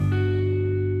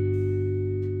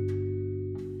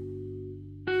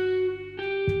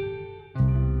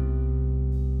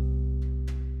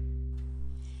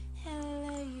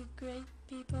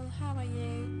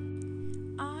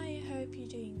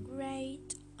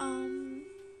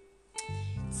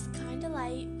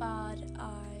today, but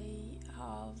I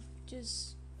have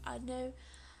just, I don't know,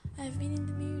 I've been in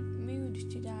the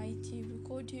mood today to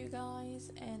record to you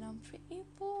guys, and I'm pretty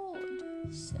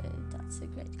bored, so that's a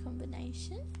great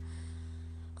combination.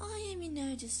 I am,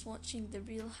 just watching The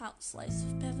Real Housewives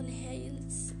of Beverly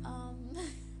Hills.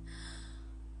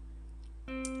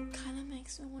 Kind of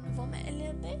makes me want to vomit a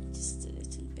little bit, just a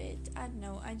little bit. I don't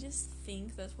know, I just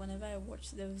think that whenever I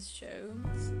watch those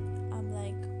shows,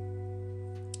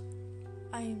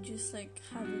 I am just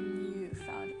having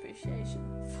newfound appreciation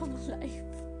for my life.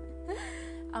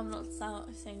 I'm not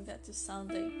saying that to sound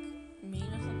mean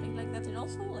or something like that, and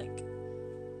also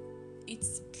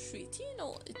it's pretty,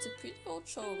 it's a pretty old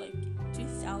show,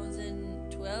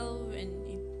 2012, and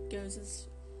it goes as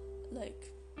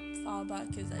far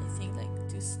back as I think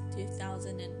to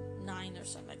 2009 or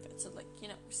something like that. So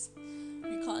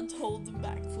you can't hold them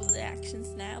back for the actions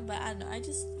now. But I don't know, I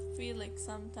just feel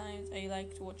sometimes I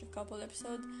like to watch a couple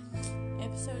episodes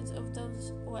of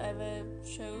those whatever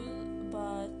shows,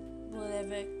 but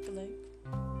whatever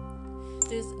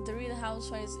there's The Real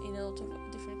Housewives in a lot of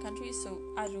different countries, so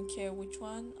I don't care which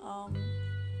one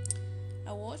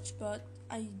I watch, but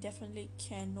I definitely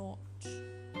cannot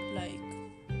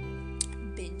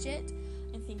binge it.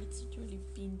 I think it's a really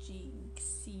binging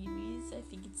series. I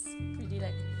think it's pretty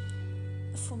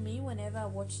for me, whenever I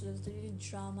watch those really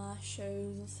drama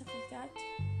shows and stuff like that,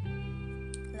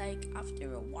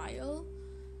 after a while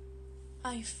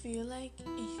I feel it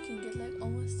can get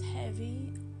almost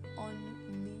heavy on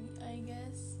me, I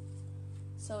guess.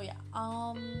 So yeah,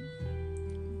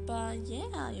 but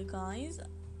yeah, you guys,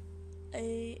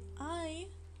 I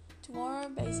tomorrow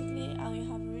basically I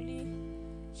have a really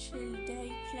chill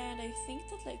day planned. I think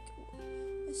that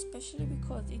especially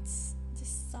because it's the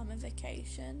summer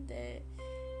vacation,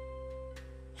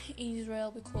 in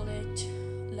Israel we call it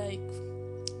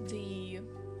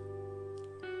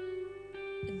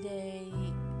the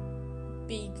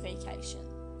big vacation,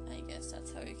 I guess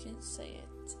that's how you can say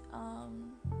it.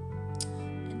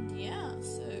 And yeah,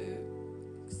 so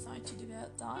excited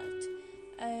about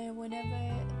that.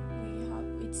 Whenever we have,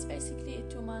 it's basically a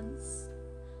 2 months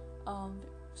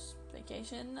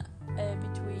vacation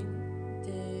between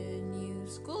the new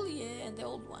school year and the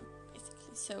old one,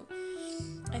 basically. So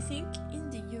I think in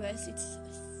the US it's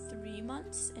 3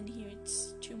 months and here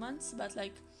it's 2 months, but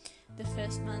the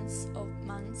first month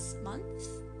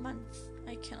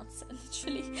I cannot say,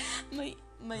 literally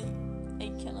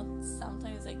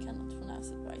sometimes I cannot pronounce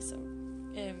it right, so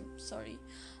sorry,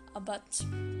 but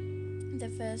the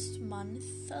first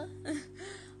month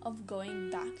of going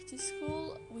back to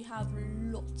school, we have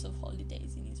lots of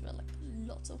holidays in Israel,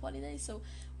 lots of holidays, so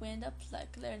we end up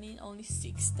learning only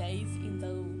 6 days in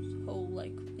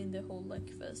the whole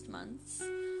first month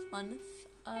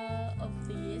of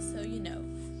the year. So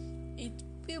it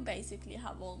will basically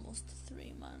have almost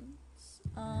 3 months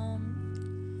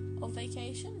of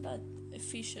vacation, but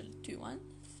official 2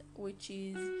 months, which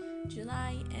is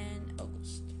July and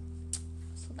August.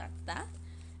 So that's that.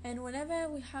 And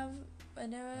whenever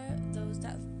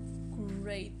that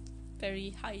great, very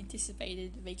high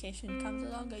anticipated vacation comes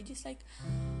along, I just like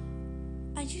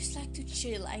to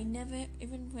chill. I never,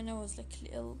 even when I was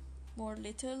more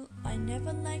little, I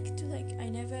never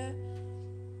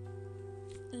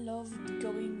loved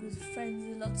going with friends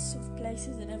in lots of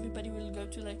places, and everybody will go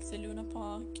to the Luna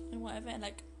Park and whatever, and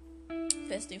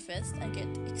first thing first, I get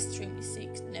extremely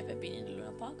sick. Never been in the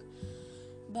Luna Park,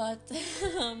 but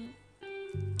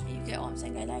you get what I'm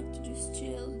saying. I like to just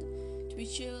be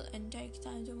chill and take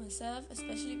time to myself,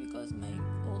 especially because my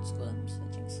old school, I'm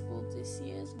switching school this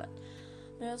year, but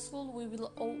middle school we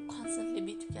will all constantly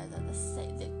be together.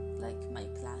 My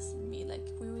class and me,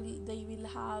 they will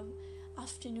have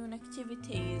afternoon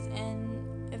activities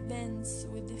and events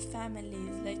with the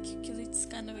families, because it's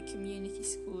kind of a community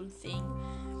school thing.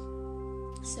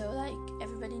 So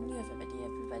everybody knew everybody,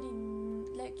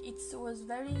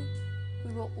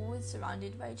 we were always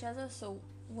surrounded by each other. So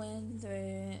when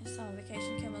the summer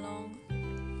vacation came along,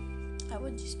 I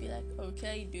would just be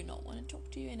okay, do not want to talk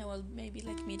to you, and I will maybe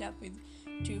meet up with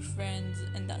 2 friends,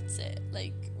 and that's it,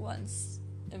 once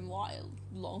in a while,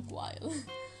 long while.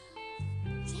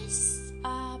 Yes,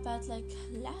 but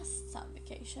last summer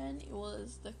vacation, it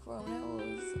was the corona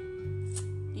was,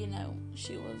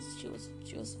 she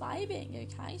was vibing,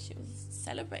 okay, she was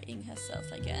celebrating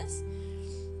herself, I guess,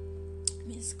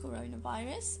 Miss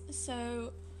Coronavirus.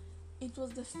 So it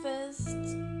was the first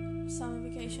summer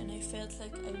vacation I felt I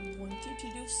wanted to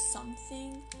do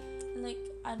something,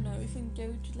 I don't know, even go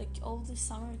to all the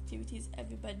summer activities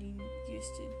everybody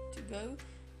used to go,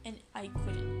 and I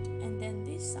couldn't. And then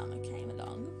this summer came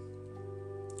along,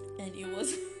 and it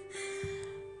was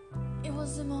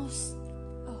was the most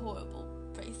horrible,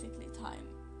 basically, time.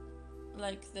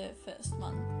 Like the first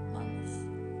month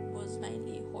was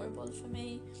mainly horrible for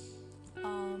me.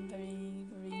 Very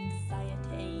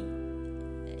anxiety,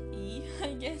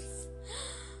 I guess.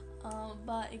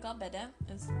 But it got better,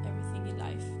 as everything in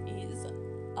life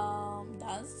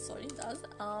does.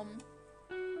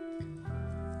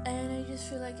 And I just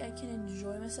feel like I can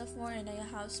enjoy myself more, and I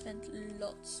have spent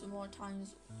lots more time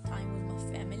with my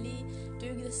family,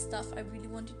 doing the stuff I really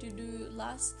wanted to do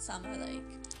last summer, like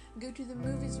go to the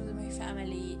movies with my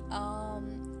family.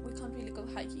 We can't really go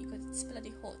hiking because it's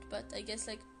bloody hot, but I guess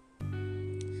like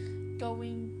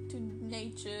going to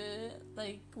nature,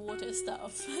 like water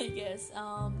stuff, I guess,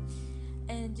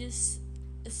 and just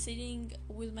sitting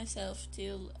with myself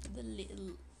till the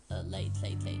little late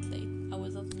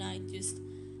hours of the night, just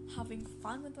having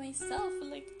fun with myself,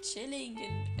 like chilling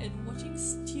and watching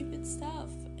stupid stuff,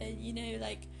 and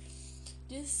like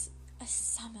just a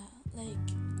summer,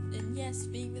 like, and yes,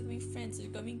 being with my friends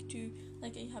and going to,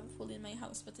 like, I have a pool in my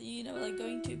house, but like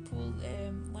going to pool,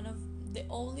 one of the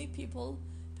only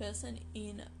person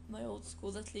in my old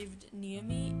school that lived near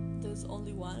me, there's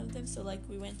only one of them, so like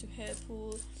we went to her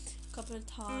pool a couple of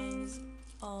times,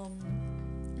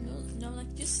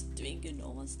 like just doing the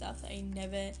normal stuff that I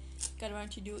never got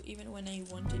around to do, even when I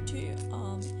wanted to.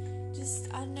 Just,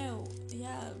 I don't know,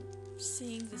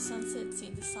 seeing the sunset,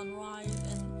 seeing the sunrise,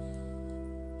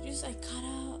 and just I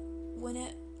kinda when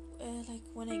I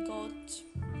got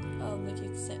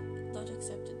not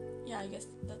accepted. Yeah, I guess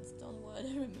that's the only word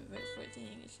I remember for it in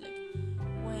English. Like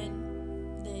when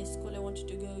the school I wanted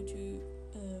to go to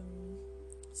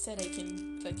said I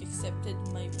can, like, accepted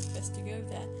my request to go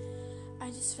there, I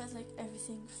just felt like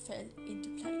everything fell into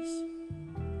place.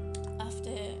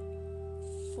 After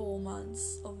 4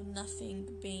 months of nothing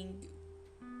being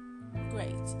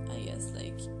great, I guess,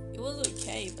 like, it was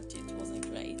okay, but it wasn't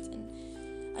great,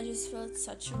 and I just felt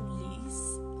such a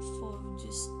release for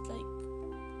just, like,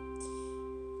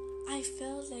 I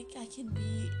felt like I can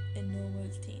be a normal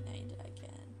teenager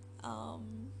again.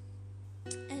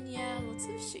 And yeah, lots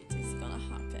of shit is gonna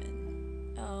happen.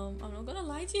 I'm not gonna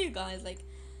lie to you guys, like,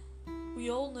 we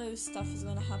all know stuff is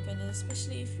gonna happen, and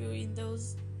especially if you're in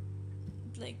those,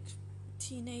 like,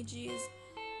 teenage years,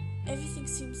 everything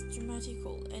seems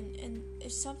dramatical, and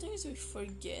sometimes we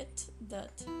forget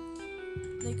that,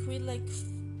 like, we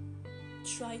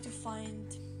try to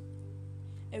find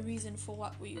a reason for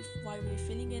why we're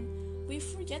feeling, and we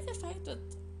forget the fact that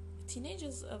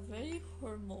teenagers are very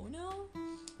hormonal,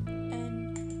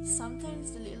 and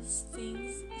sometimes the little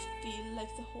things feel like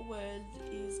the whole world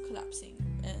is collapsing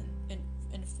and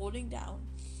falling down,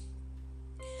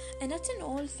 and that's a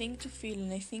normal thing to feel.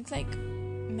 And I think, like,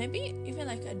 maybe even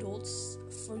like adults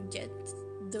forget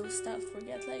those stuff,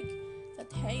 forget like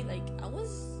that, hey, like, I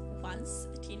was once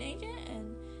a teenager,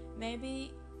 and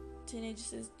maybe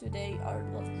teenagers today are a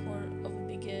lot more of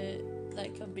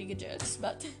a bigger jerks,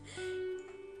 but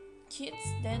kids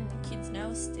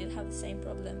now still have the same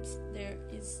problems. There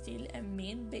is still a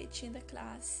mean bitch in the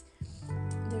class.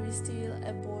 There is still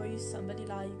a boy somebody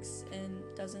likes and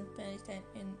doesn't pay attention,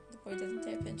 and the boy doesn't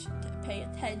pay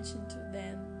attention to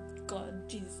them. God,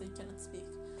 Jesus, I cannot speak.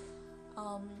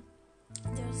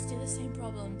 There are still the same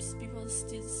problems. People are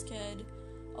still scared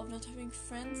of not having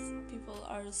friends. People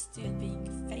are still being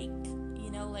fake.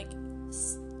 Like,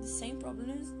 the same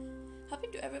problems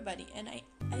happen to everybody, and I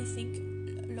think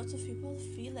lots of people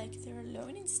feel like they're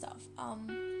alone in stuff.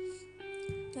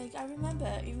 Like, I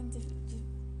remember even the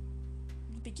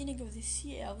beginning of this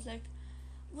year, I was like,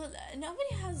 well,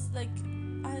 nobody has, like,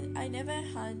 I never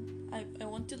had, I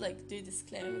want to, like, do a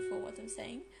disclaimer for what I'm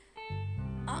saying.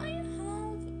 I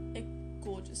have a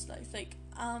gorgeous life, like,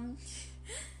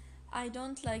 I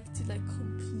don't like to, like,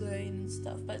 complain and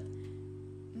stuff, but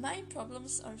my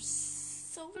problems are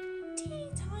so teeny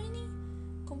tiny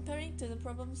comparing to the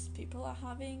problems people are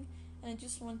having, and I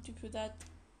just want to put that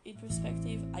in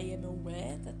perspective. I am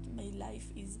aware that my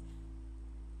life is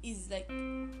like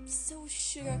so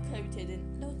sugar coated,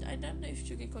 and no, I don't know if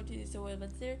sugar coated is the word,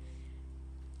 but they're,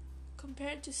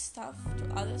 compared to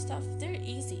other stuff, they're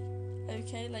easy.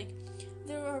 Okay, like,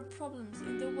 there are problems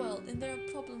in the world, and there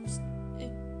are problems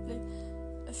like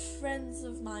friends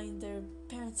of mine, their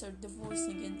parents are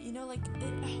divorcing, and like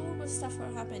horrible stuff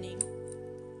are happening,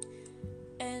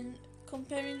 and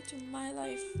comparing to my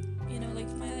life, like,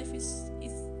 my life is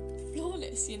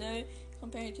flawless,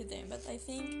 compared to them. But I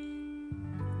think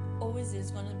always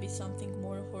there's gonna be something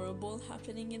more horrible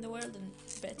happening in the world and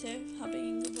better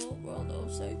happening in the world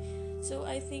also. So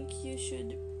I think you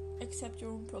should accept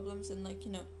your own problems and, like,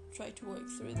 try to work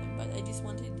through them. But I just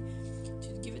wanted to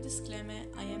give a disclaimer.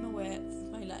 I am aware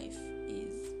that my life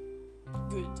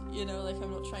good, you know, like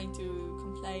I'm not trying to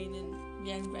complain and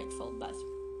be ungrateful, but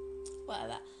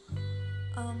whatever.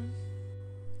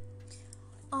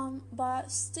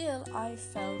 But still I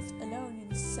felt alone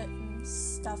in certain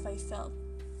stuff I felt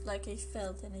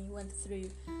and I went through.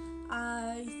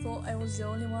 I thought I was the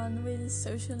only one with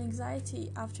social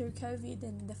anxiety after COVID,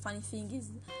 and the funny thing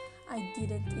is I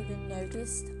didn't even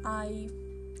notice I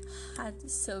had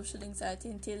social anxiety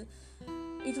until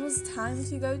it was time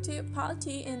to go to a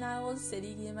party and I was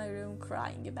sitting in my room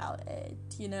crying about it,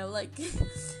 you know, like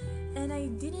and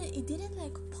it didn't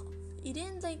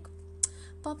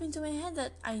pop into my head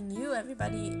that I knew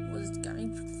everybody was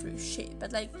going through shit,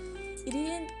 but like it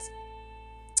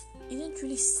didn't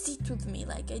really sit with me.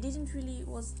 Like I didn't really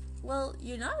well,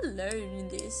 you're not alone in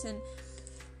this. And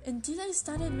until I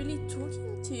started really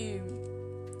talking to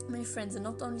my friends and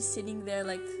not only sitting there,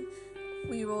 like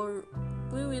we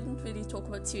wouldn't really talk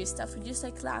about serious stuff, we just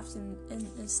like laughed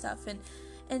and stuff,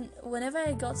 and whenever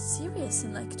I got serious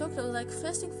and like talked, I was like,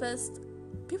 first thing first,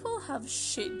 people have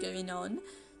shit going on.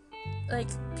 Like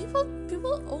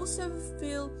people also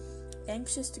feel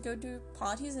anxious to go to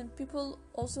parties, and people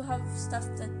also have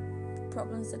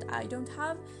problems that I don't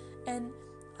have, and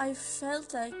I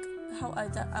felt like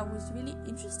that I was really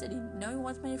interested in knowing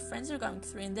what my friends are going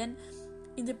through. And then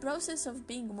in the process of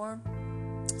being more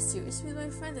serious with my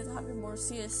friends and having more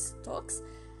serious talks,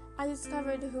 I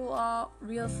discovered who are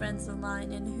real friends of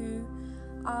mine and who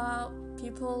are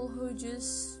people who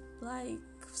just like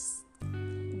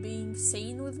being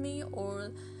sane with me,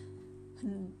 or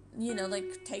you know,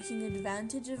 like taking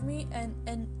advantage of me. And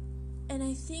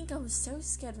I think I was so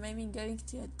scared of maybe going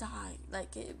to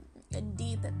a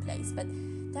deeper place, but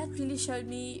that really showed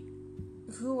me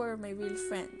who were my real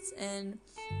friends. And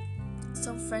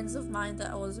some friends of mine that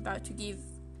I was about to give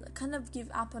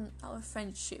up on our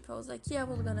friendship, I was like, yeah,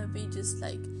 we're gonna be just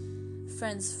like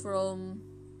friends from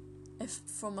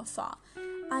afar.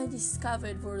 I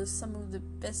discovered were some of the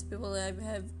best people I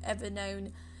have ever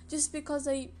known, just because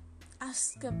I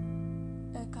asked a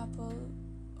couple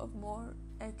of more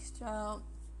extra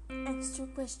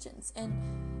questions, and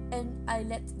I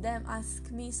let them ask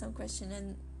me some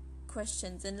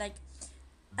questions, and like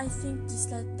I think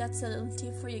just like that's a little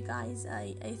tip for you guys.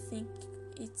 I think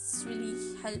it's really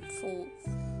helpful,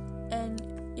 and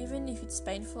even if it's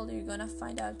painful, you're gonna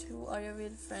find out who are your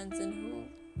real friends and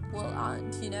who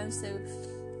aren't, you know. So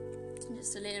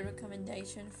just a little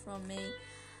recommendation from me.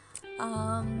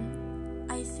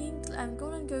 I think I'm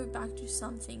gonna go back to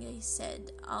something I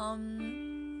said about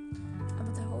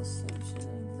the whole social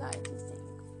anxiety thing.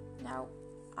 Now,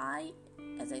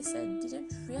 as I said,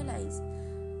 didn't realize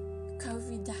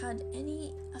COVID had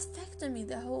any effect on me,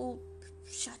 the whole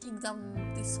shutting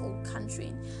down this whole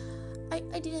country.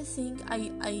 I didn't think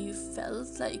I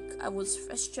felt like I was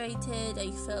frustrated.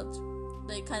 I felt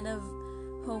like kind of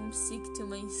homesick to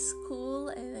my school,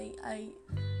 and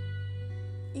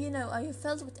I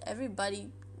felt what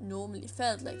everybody normally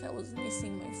felt. Like I was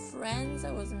missing my friends,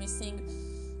 I was missing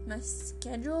my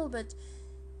schedule, but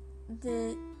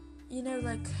it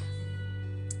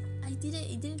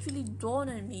didn't really dawn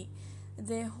on me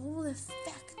the whole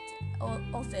effect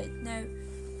of it. Now,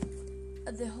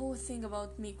 the whole thing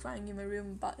about me crying in my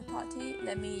room about the party,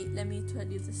 let me tell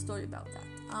you the story about that.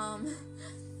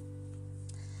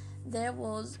 There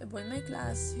was a boy in my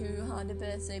class who had a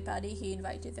birthday party. He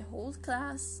invited the whole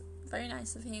class, very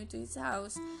nice of him, to his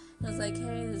house. And I was like,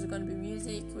 hey, there's gonna be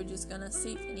music, we're just gonna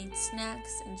sit and eat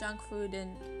snacks and junk food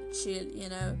and chill, you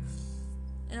know.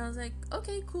 And I was like,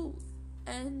 okay, cool.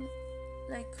 And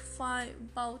like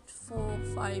about 4 or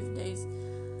 5 days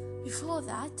before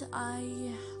that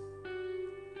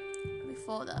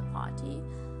party,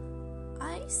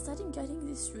 I started getting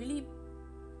this really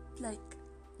like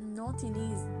not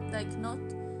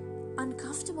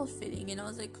uncomfortable feeling, and I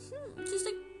was like, just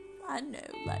like, I don't know,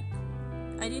 like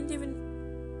I didn't even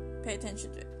pay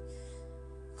attention to it.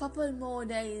 Couple more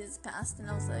days passed, and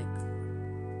I was like,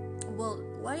 well,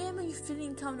 why am I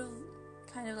feeling kind of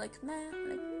like meh,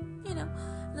 like, you know?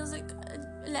 And I was like,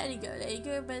 let it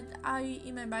go. But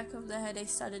in my back of the head, I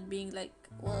started being like,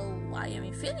 well, why am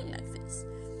I feeling like this?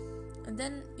 And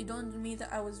then it dawned on me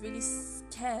that I was really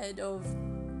scared of.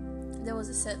 There was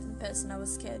a certain person I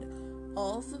was scared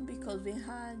of because we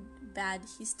had bad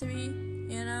history,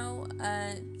 you know.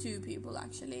 2 people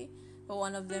actually, but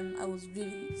one of them I was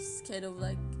really scared of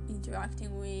like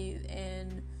interacting with,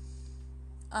 and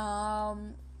I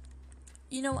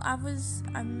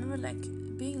remember like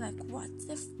being like, what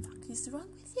the fuck is wrong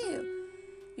with you?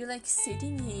 You're like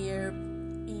sitting here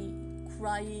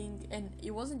crying, and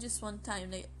it wasn't just one time.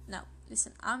 Like, now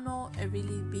listen, I'm not a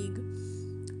really big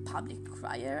public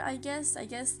crier. I guess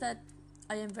that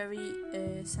I am very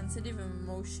sensitive and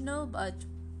emotional, but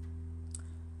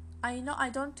I know I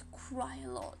don't cry a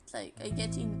lot. Like, I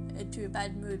get into a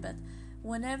bad mood, but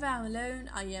whenever I'm alone,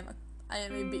 I am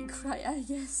a big crier, I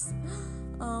guess.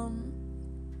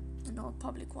 Not a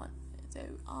public one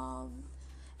though.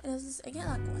 And it's just, again,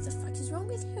 like, what the fuck is wrong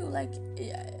with you? Like,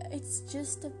 it's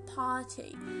just a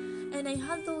party, and I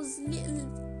had those little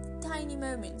tiny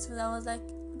moments where I was like,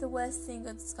 the worst thing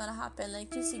that's gonna happen,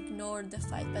 like, just ignore the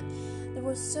fight. But they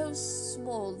were so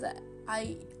small that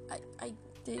I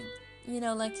did,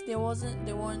 like, they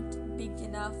weren't big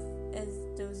enough as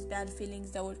those bad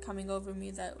feelings that were coming over me,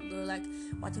 that were like,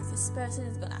 what if this person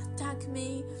is gonna attack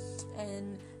me,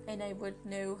 and I would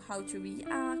know how to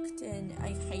react, and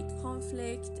I hate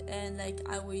conflict, and like,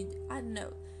 I don't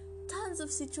know, tons of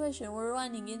situations were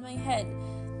running in my head,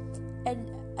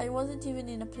 and I wasn't even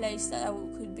in a place that I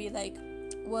could be like,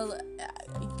 well,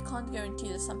 I can't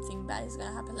guarantee that something bad is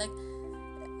gonna happen. Like,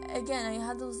 again, I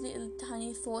had those little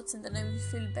tiny thoughts, and then I would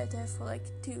feel better for like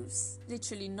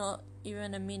literally not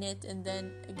even a minute, and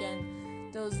then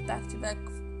again, those back-to-back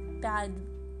bad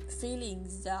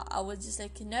feelings that I was just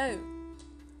like, no.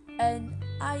 And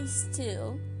I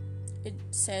still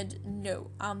said,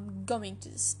 no, I'm going to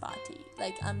this party.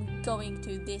 Like, I'm going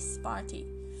to this party.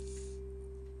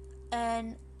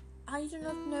 And I do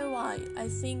not know why. I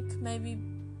think maybe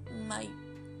my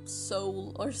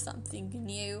soul or something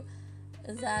knew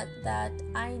that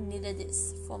I needed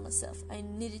this for myself. I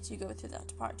needed to go to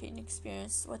that party and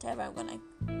experience whatever I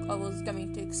was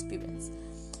going to experience.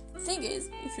 Thing is,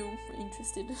 if you're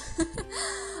interested,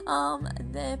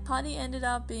 the party ended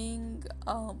up being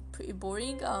pretty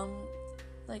boring.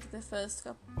 Like, the first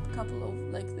couple of,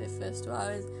 like, the first 2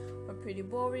 hours were pretty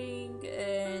boring,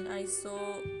 and I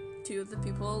saw 2 of the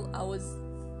people I was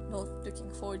not looking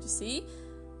forward to see.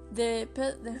 The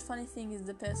funny thing is,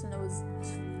 the person I was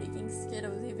freaking scared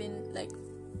of even like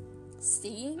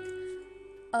seeing,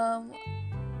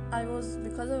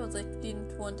 because I was like,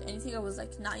 didn't want anything, I was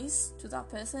like nice to that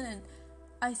person, and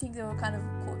I think they were kind of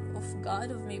caught off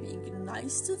guard of me being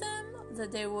nice to them,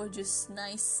 that they were just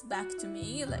nice back to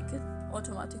me, like an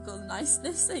automatical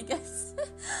niceness, I guess.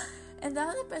 And the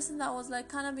other person that was like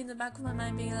kind of in the back of my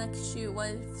mind being like, shoot, what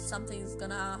if something's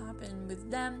gonna happen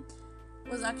with them,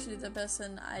 was actually the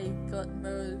person I got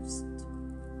most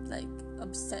like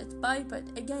upset by. But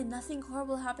again, nothing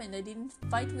horrible happened. I didn't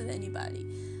fight with anybody.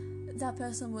 That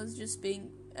person was just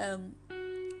being a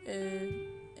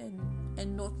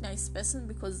not nice person,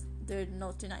 because they're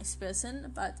not a nice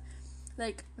person. But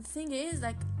like, the thing is,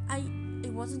 like,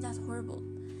 it wasn't that horrible,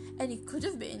 and it could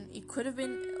have been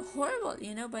horrible,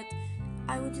 but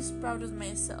I was just proud of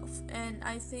myself. And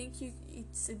I think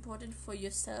it's important for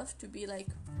yourself to be like,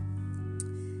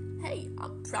 hey,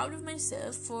 I'm proud of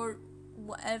myself for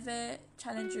whatever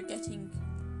challenge you're getting.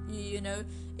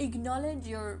 Acknowledge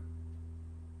your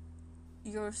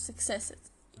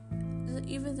successes,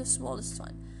 even the smallest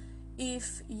one.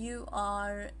 If you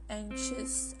are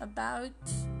anxious about,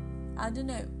 I don't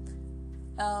know,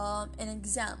 an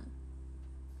exam,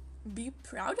 be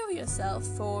proud of yourself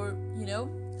for,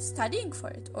 studying for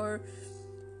it, or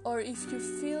if you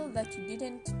feel that you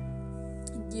didn't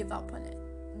give up on it.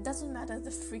 It doesn't matter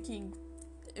the freaking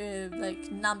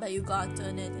number you got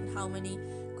on it and how many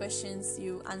questions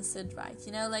you answered right,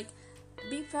 like,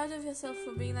 be proud of yourself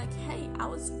for being like, hey, I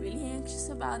was really anxious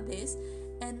about this,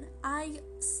 and I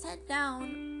sat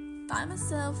down by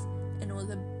myself and was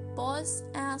a boss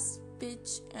ass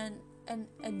bitch and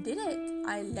did it.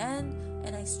 I learned,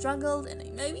 and I struggled, and I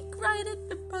maybe cried at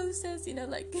the process,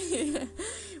 like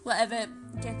whatever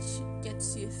gets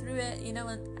you through it, and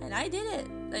I did it.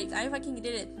 Like, I fucking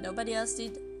did it. Nobody else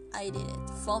did. I did it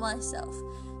for myself.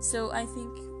 So I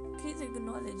think, please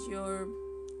acknowledge your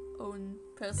own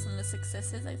personal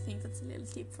successes. I think that's a little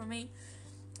tip for me.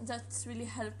 That's really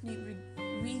helped me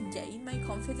regain my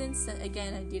confidence that,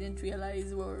 again, I didn't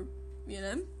realize were,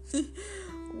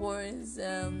 was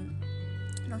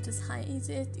not as high as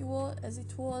it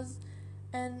was.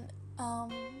 And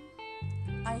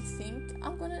I think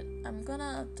I'm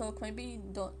gonna talk, maybe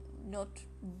not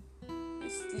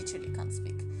literally can't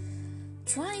speak,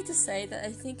 trying to say that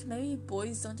I think maybe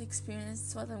boys don't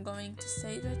experience what I'm going to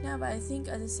say right now, but I think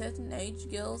at a certain age,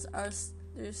 girls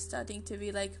they're starting to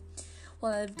be like,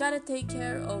 well, I've got to take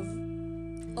care of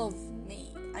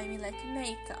me. I mean, like,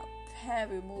 makeup, hair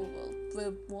removal,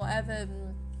 whatever,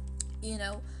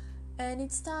 and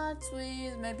it starts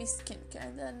with maybe skincare,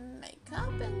 and then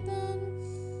makeup, and then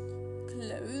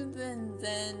clothes, and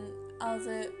then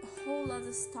whole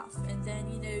other stuff, and then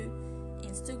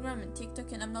Instagram and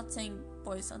TikTok. And I'm not saying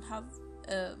boys don't have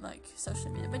like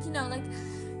social media, but like,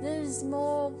 there's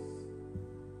more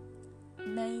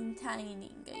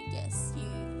maintaining, I guess,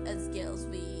 you as girls,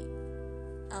 we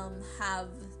have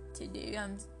to do.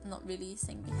 I'm not really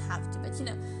saying we have to, but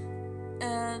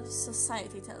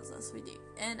society tells us we do.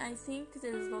 And I think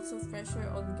there's lots of pressure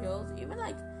on girls, even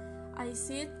like I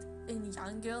see it in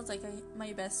young girls. Like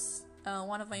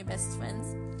one of my best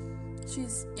friends,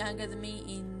 she's younger than me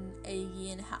in a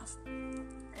year and a half,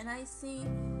 and I see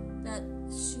that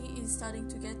she is starting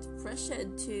to get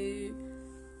pressured to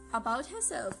about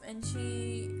herself. And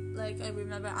she, like, I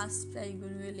remember us playing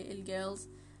when we were little girls,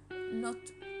 not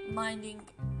minding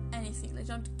anything, like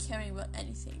not caring about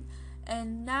anything.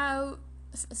 And now,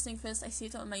 first I see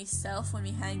it on myself when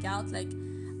we hang out. Like,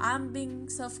 I'm being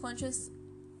self-conscious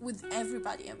with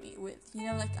everybody I'm with,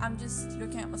 like I'm just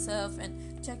looking at myself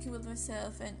and checking with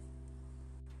myself, and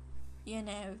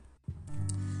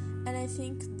and I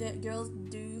think that girls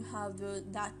do have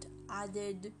that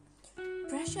added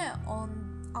pressure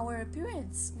on our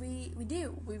appearance. We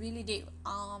really do.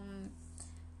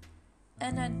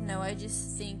 And I don't know, I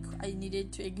just think I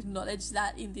needed to acknowledge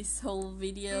that in this whole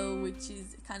video, which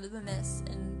is kind of a mess,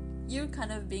 and you're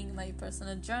kind of being my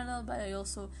personal journal, but I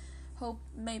also hope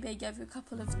maybe I gave you a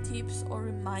couple of tips or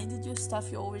reminded you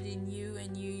stuff you already knew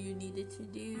and you needed to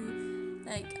do.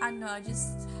 Like, I don't know, I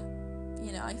just,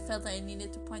 I felt like I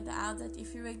needed to point that out, that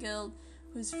if you're a girl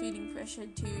who's feeling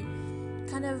pressured to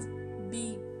kind of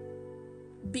be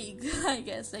big, I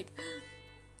guess, like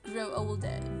grow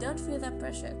older, don't feel that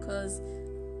pressure,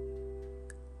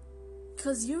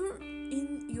 because you're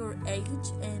in your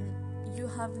age and you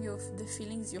have the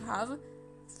feelings you have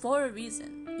for a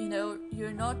reason.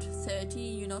 You're not 30,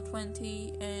 you're not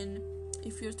 20, and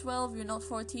if you're 12, you're not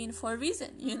 14 for a reason.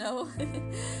 You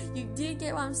do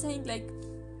get what I'm saying? Like,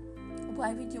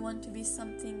 why would you want to be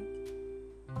something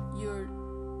you're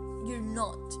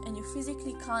not, and you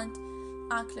physically can't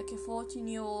act like a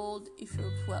 14-year-old if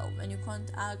you're 12, and you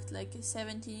can't act like a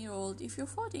 17-year-old if you're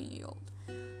 14-year-old.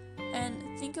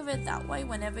 And think of it that way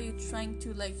whenever you're trying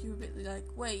to, like, you're really like,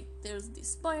 wait, there's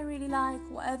this boy I really like,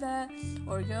 whatever,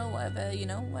 or girl, whatever,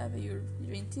 whatever you're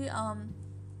into,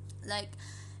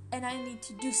 and I need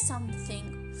to do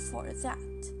something for that.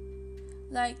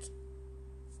 Like,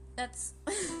 that's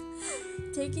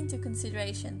take into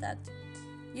consideration that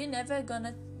you're never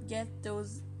gonna get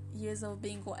those years of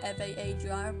being whatever age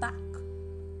you are back,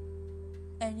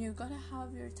 and you're gonna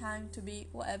have your time to be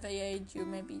whatever age you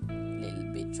may be a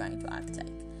little bit trying to act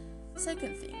like.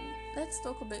 Second thing, let's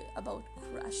talk a bit about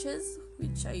crushes,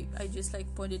 which I just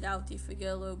like pointed out. If a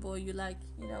girl or a boy you like,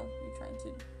 you're trying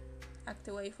to act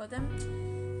away for them,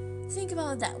 think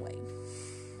about it that way.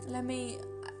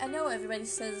 I know everybody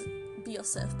says be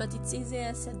yourself, but it's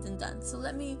easier said than done, so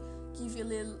let me give you a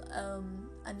little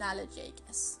analogy, I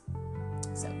guess.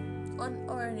 So, or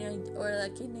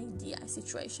like an idea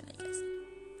situation, I guess.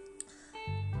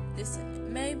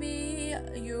 Listen, maybe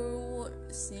you're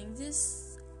seeing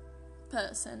this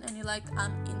person and you're like,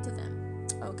 I'm into them,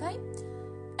 okay?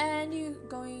 And you're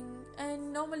going,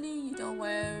 and normally you don't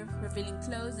wear revealing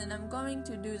clothes, and I'm going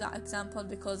to do that example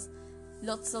because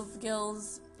lots of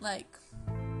girls like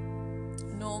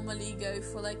normally go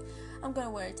for like, I'm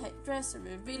gonna wear a tight dress or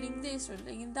revealing this or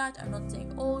revealing that. I'm not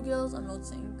saying all girls, I'm not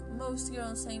saying most girls,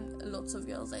 I'm saying lots of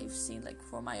girls I've seen, like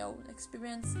for my own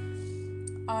experience,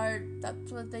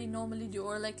 that's what they normally do,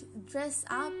 or like dress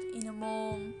up in a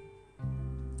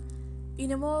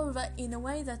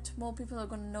way that more people are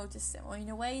gonna notice them, or in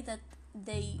a way that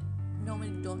they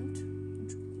normally don't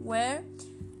wear.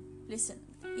 Listen,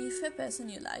 if a person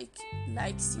you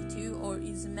likes you too, or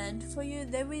is meant for you,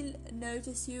 they will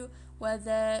notice you,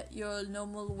 whether your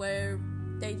normal wear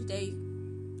day-to-day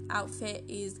outfit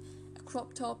is a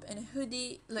crop top and a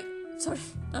hoodie, not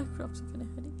a crop top and a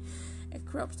hoodie, a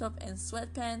crop top and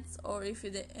sweatpants, or if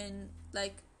you're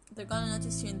they're gonna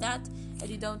notice you in that, and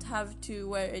you don't have to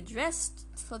wear a dress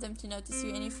for them to notice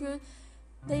you. And if your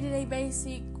day-to-day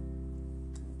basic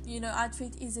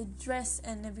outfit is a dress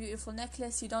and a beautiful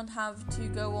necklace, you don't have to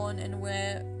go on and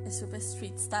wear a super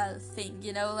street style thing,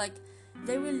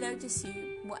 they will notice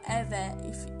you. Whatever,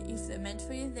 if they're meant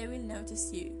for you, they will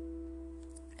notice you.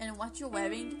 And what you're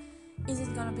wearing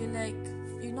isn't gonna be like,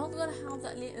 you're not gonna have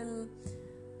that little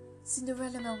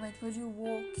Cinderella moment where you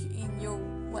walk in your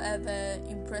whatever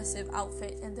impressive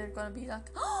outfit and they're gonna be like,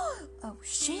 oh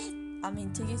shit, I'm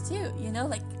into you too,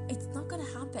 it's not gonna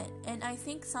happen. And I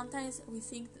think sometimes we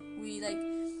think that we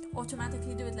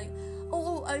automatically do it, like,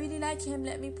 oh, I really like him,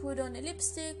 let me put on a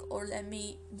lipstick, or let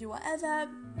me do whatever.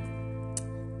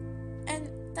 And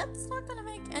that's not gonna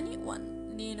make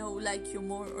anyone like you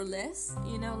more or less,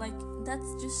 like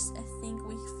that's just a thing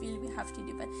we feel we have to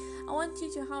do. But I want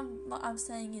you to have what I'm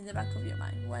saying in the back of your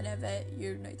mind whenever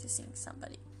you're noticing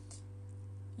somebody.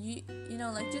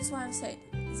 Like just what I'm saying,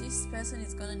 this person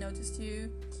is gonna notice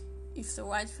you if they're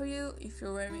right for you, if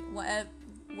you're wearing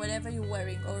whatever you're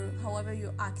wearing, or however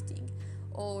you're acting,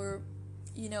 or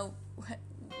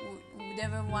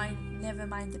never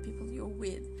mind the people you're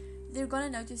with. They're gonna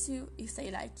notice you if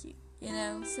they like you,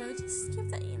 so just keep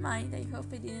that in mind. I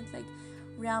hope I didn't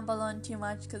ramble on too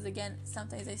much, because again,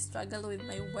 sometimes I struggle with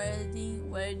my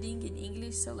wording in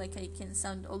English, so I can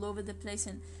sound all over the place,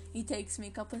 and it takes me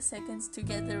a couple of seconds to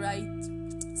get the right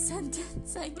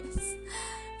sentence, I guess.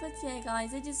 But yeah,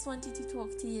 guys, I just wanted to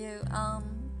talk to you,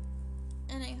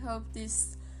 and I hope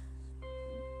this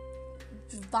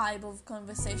vibe of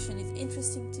conversation is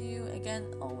interesting to you.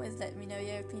 Again, always let me know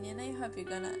your opinion. I hope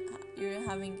you're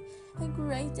having a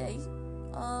great day.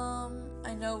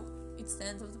 I know it's the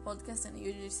end of the podcast, and I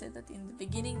usually say that in the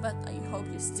beginning, but I hope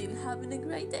you're still having a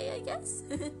great day, I guess.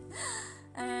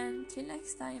 And till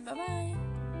next time, bye bye.